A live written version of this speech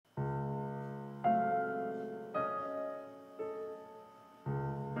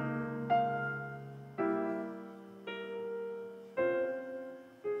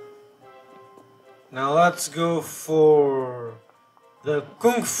Now let's go for the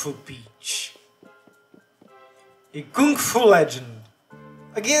Kung Fu Peach. A Kung Fu legend.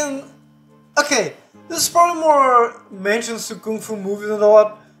 Again, okay, this is probably more mentions to Kung Fu movies and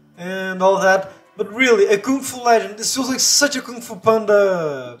all that, but really, a Kung Fu legend, this feels like such a Kung Fu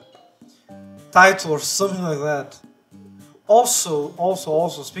Panda title or something like that.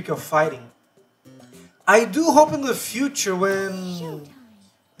 Also, speaking of fighting, I do hope in the future when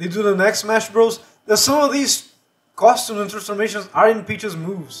they do the next Smash Bros. That some of these costumes and transformations are in Peach's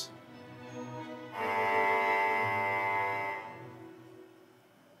moves.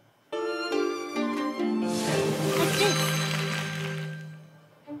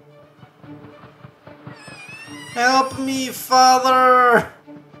 Help me, father!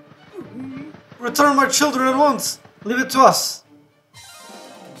 Return my children at once! Leave it to us!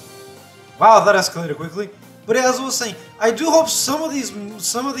 Wow, that escalated quickly. But as I was saying, I do hope some of these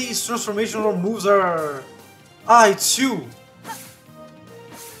transformational moves are... Ah, it's you!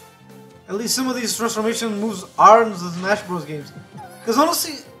 At least some of these transformation moves are in the Smash Bros. Games. Because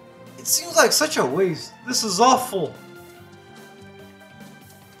honestly, it seems like such a waste. This is awful.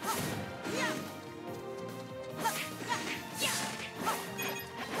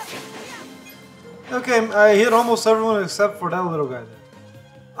 Okay, I hit almost everyone except for that little guy there.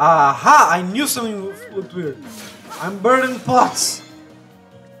 Aha! I knew something looked weird. I'm burning pots!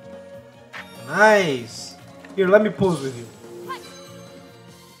 Nice! Here, let me pose with you.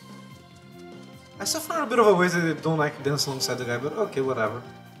 I still find it a bit of a waste that they don't like dance alongside the guy, but okay, whatever.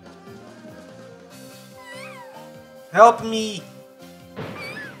 Help me!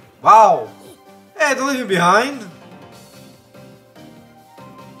 Wow! Hey, don't leave me behind!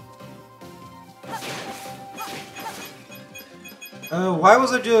 Why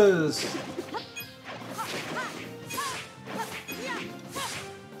was I just...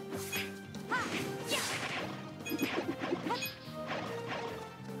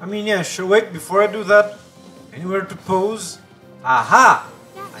 I mean, yeah, sure, wait, before I do that, anywhere to pose? Aha!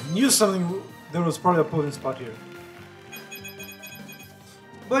 I knew something, there was probably a posing spot here.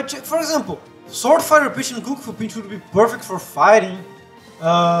 But, for example, Sword Fighter Peach and Kung Fu Peach would be perfect for fighting.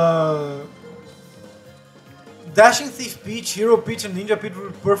 Dashing Thief Peach, Hero Peach, and Ninja Peach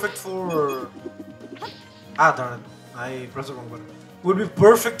would be perfect for... Ah, darn it. I pressed the wrong button. Would be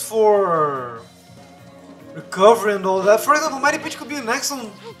perfect for... recovery and all that. For example, Mighty Peach could be an excellent...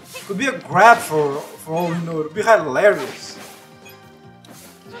 could be a grab for all we know. It would be hilarious.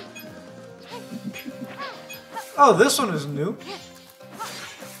 Oh, this one is new.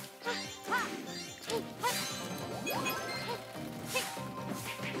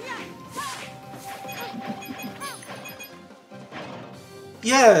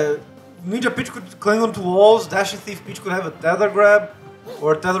 Yeah, Ninja Peach could cling onto walls, Dashing Thief Peach could have a tether grab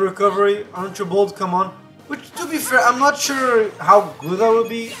or a tether recovery, Aren't You Bold, come on. Which, to be fair, I'm not sure how good that would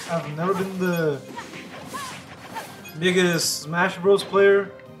be. I've never been the biggest Smash Bros.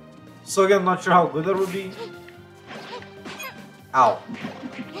 Player, so again, I'm not sure how good that would be. Ow.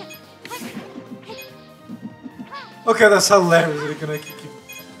 Okay, that's hilarious that you can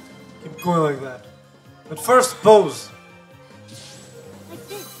keep going like that. But first, pose.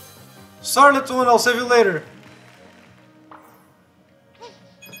 Sorry, little one, I'll save you later.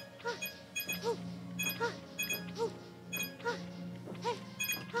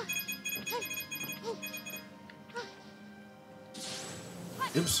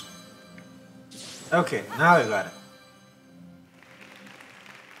 Oops. Okay, now I got it.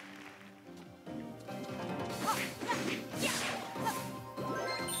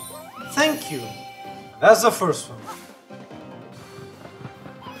 Thank you. That's the first one.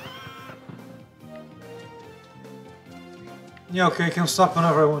 Yeah, okay, I can stop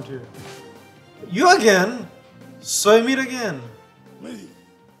whenever I want to. You again? So I meet again.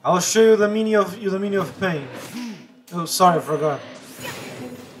 I'll show you the meaning of pain. Oh, sorry, I forgot.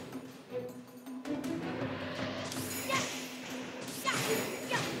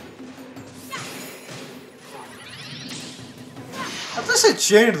 At least it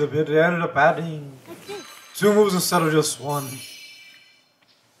changed a bit. They ended up adding 2 moves instead of just 1.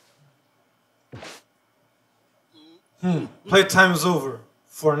 Playtime is over.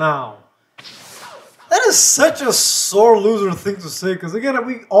 For now. That is such a sore loser thing to say, because again,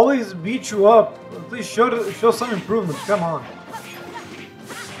 we always beat you up. At least show some improvement, come on.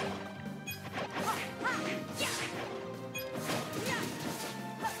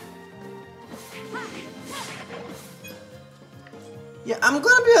 Yeah, I'm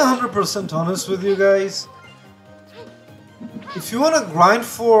gonna be 100% honest with you guys. If you wanna grind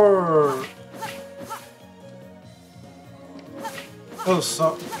for... Oh,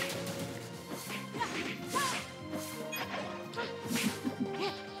 so...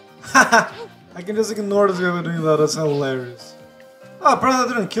 I can just ignore this guy by doing that, that's hilarious. Oh, apparently I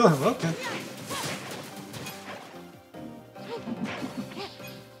didn't kill him, okay.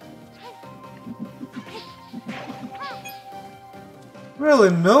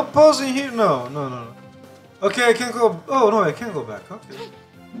 Really? No pausing here? No. Okay, I can't go. Oh, no, I can't go back. Okay.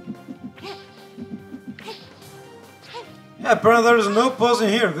 Yeah, apparently there is no pausing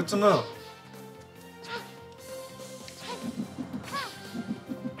here. Good to know.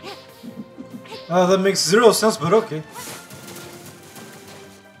 That makes zero sense, but okay.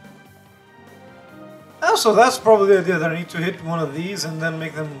 Also, that's probably the idea, that I need to hit one of these and then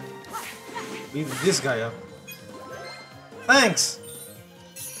make them beat this guy up. Thanks!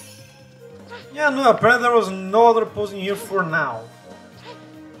 Yeah, no, apparently there was no other posing here for now.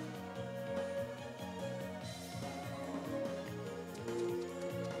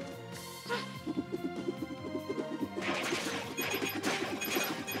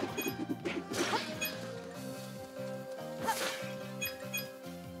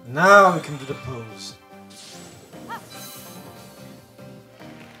 Now we can do the pose.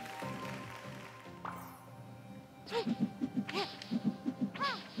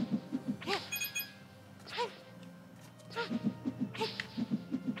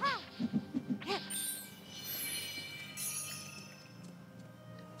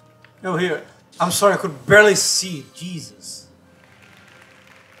 Oh, here. I'm sorry, I could barely see it. Jesus.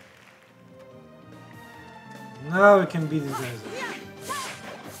 Now we can beat these guys.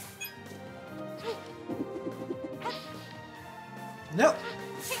 Nope.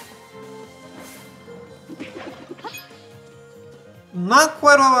 Not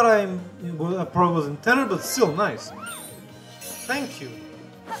quite what I probably was intended, but still nice. Thank you.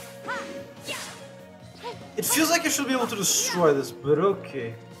 It feels like you should be able to destroy this, but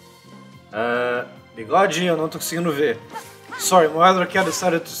okay. Bigode, eu não tô conseguindo ver. Sorry, my other cat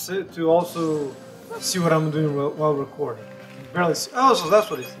decided to also see what I'm doing while recording. Barely see. Oh, so that's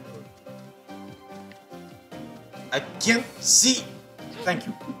what he's doing. I can't see. Thank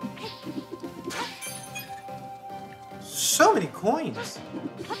you. So many coins.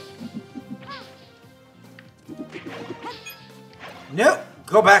 No,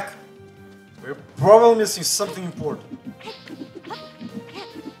 go back. We're probably missing something important.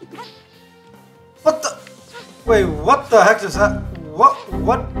 What the? Wait, what the heck is that? What?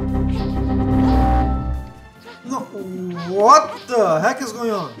 No, what the heck is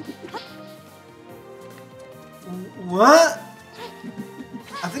going on? What?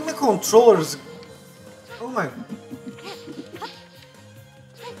 I think the controller is... Oh my...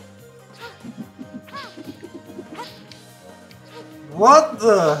 What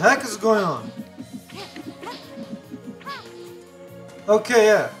the heck is going on? Okay,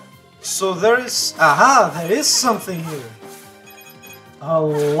 yeah. So there is... Aha! There is something here. A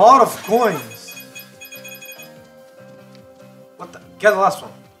lot of coins. What the... Get the last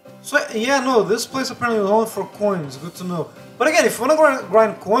one. So, yeah, no, this place apparently is only for coins. Good to know. But again, if you want to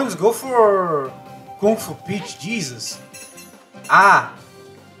grind coins, go for Kung Fu Peach. Jesus. Ah.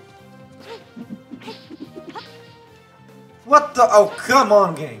 What the... Oh, come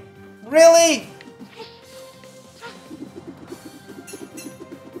on, game. Really?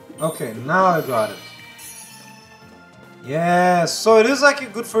 Okay, now I got it. Yeah, so it is actually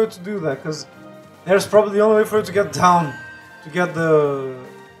good for you to do that, because there's probably the only way for you to get down, to get the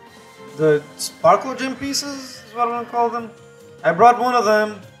sparkle gem pieces, is what I'm gonna call them. I brought one of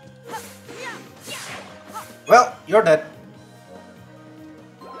them. Well, you're dead.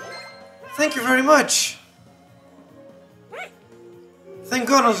 Thank you very much. Thank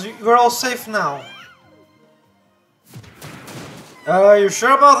goodness you're all safe now. You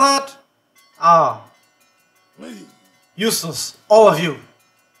sure about that? Ah. Useless, all of you.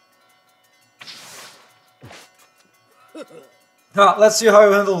 Now, let's see how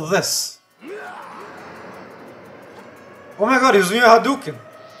you handle this. Oh my god, he's doing a Hadouken.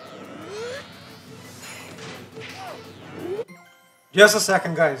 Just a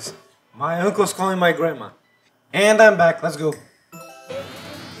second, guys. My uncle's calling my grandma. And I'm back, let's go.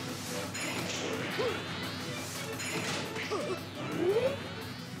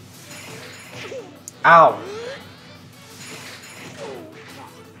 Ow.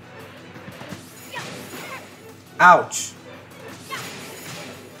 Ouch.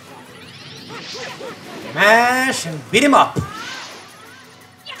 Mash and beat him up.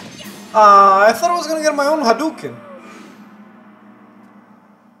 I thought I was gonna get my own Hadouken.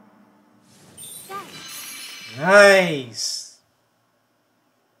 Nice.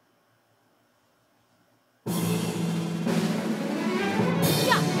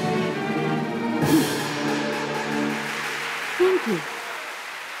 Thank you.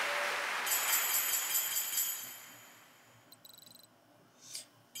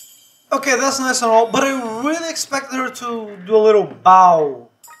 Okay, that's nice and all, but I really expected her to do a little bow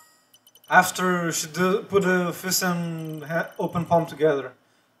after she put the fist and open palm together.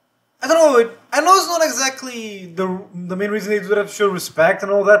 I don't know. I know it's not exactly the main reason they do that to show respect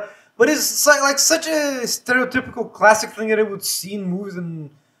and all that, but it's like such a stereotypical classic thing that I would see in movies and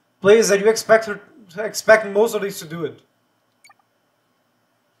plays that you expect most of these to do it.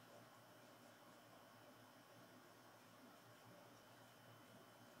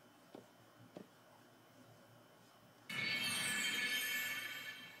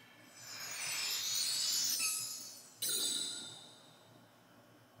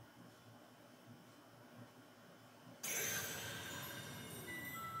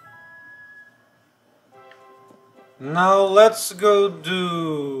 Now let's go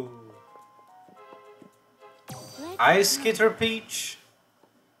do Ice Skater Peach.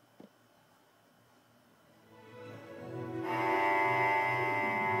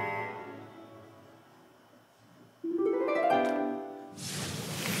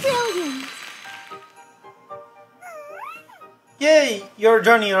 Brilliant! Yay, you're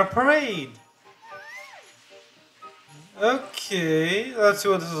joining our parade. Okay, let's see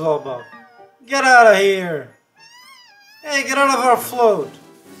what this is all about. Get out of here. Hey, get out of our float.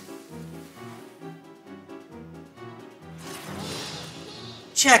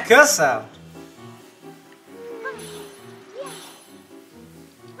 Check us out.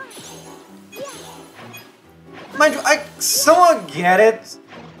 Mind you, I somewhat get it.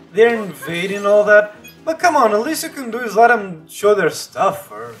 They're invading all that. But come on, at least you can do is let them show their stuff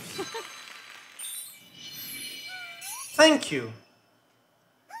first. Thank you.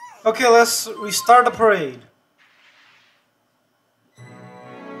 Okay, let's restart the parade.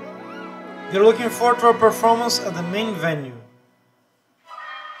 They're looking forward to a performance at the main venue.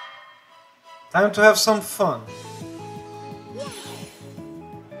 Time to have some fun.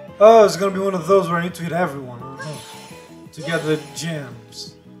 Oh, it's gonna be one of those where I need to hit everyone to get the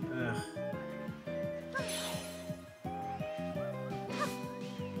gems. Ugh.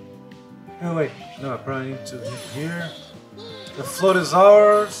 Oh wait, no, I probably need to hit here. The float is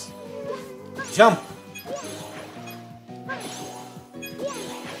ours. Jump!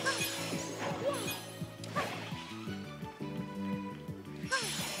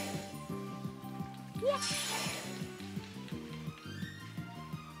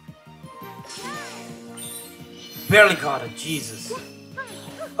 Barely got it, Jesus.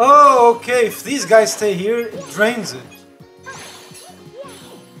 Oh, okay, if these guys stay here, it drains it.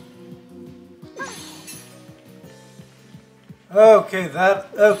 Okay,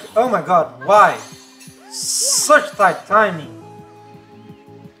 okay, oh my god, why? Such tight timing.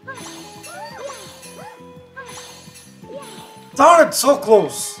 Darn it, so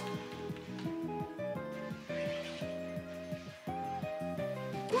close.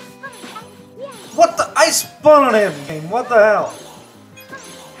 What the? I spun on him, game. What the hell?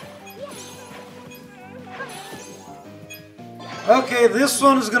 Okay, this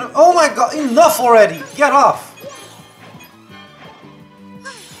one is gonna. Oh my god, enough already! Get off!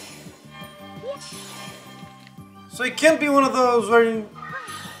 So it can't be one of those where you.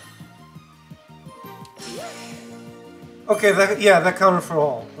 Okay, that counted for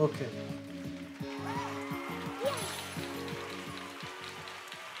all. Okay.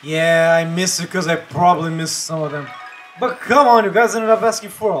 Yeah, I missed it because I probably missed some of them. But come on, you guys ended up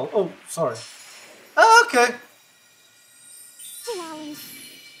asking for all. Oh, sorry. Oh, okay.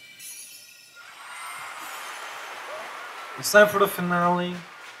 It's time for the finale.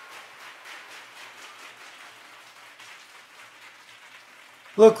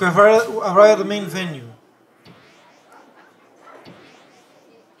 Look, we've arrived at the main venue.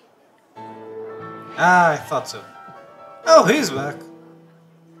 Ah, I thought so. Oh, he's back.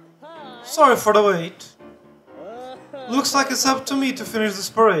 Sorry for the wait. Looks like it's up to me to finish this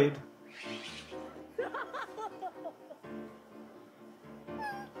parade.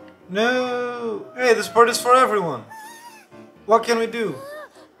 No! Hey, this parade is for everyone. What can we do?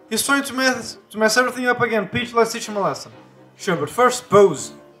 He's trying to mess everything up again. Peach, let's teach him a lesson. Sure, but first,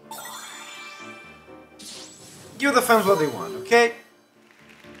 pose. Give the fans what they want, okay?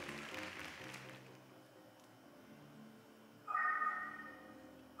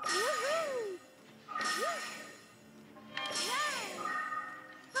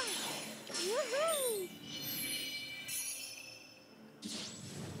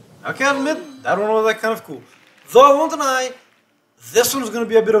 I can admit, that one was like kind of cool. Though I won't deny, this one's gonna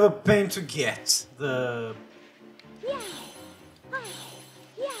be a bit of a pain to get.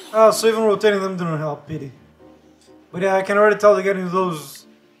 Oh, so even rotating them didn't help, pity. But yeah, I can already tell that getting those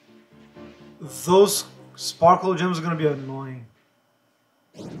sparkle gems are gonna be annoying.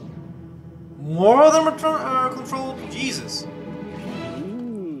 More than control? Jesus.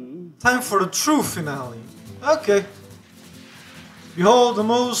 Time for the true finale. Okay. Behold the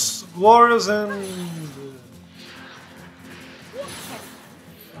most glorious and...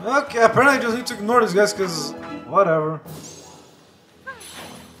 Okay, apparently I just need to ignore these guys because... whatever.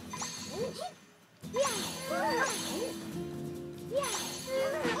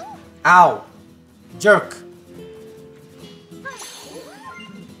 Ow! Jerk!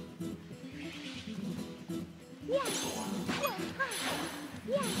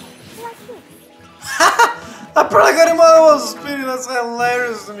 I probably got him while I was speeding, that's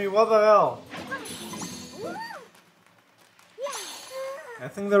hilarious to me, what the hell? I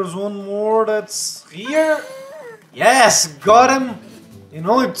think there's one more that's here. Yes, got him! In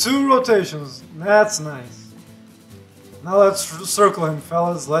only 2 rotations, that's nice. Now let's circle him,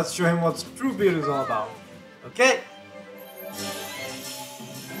 fellas, let's show him what true beauty is all about. Okay?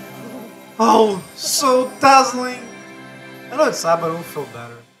 Oh, so dazzling! I know it's sad, but it will feel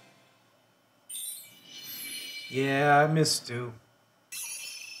better. Yeah, I missed too.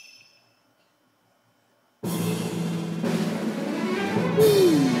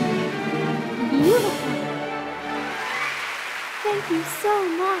 Beautiful. Thank you so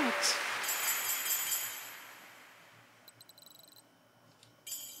much.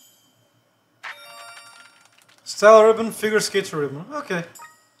 Style ribbon, figure skater ribbon. Okay.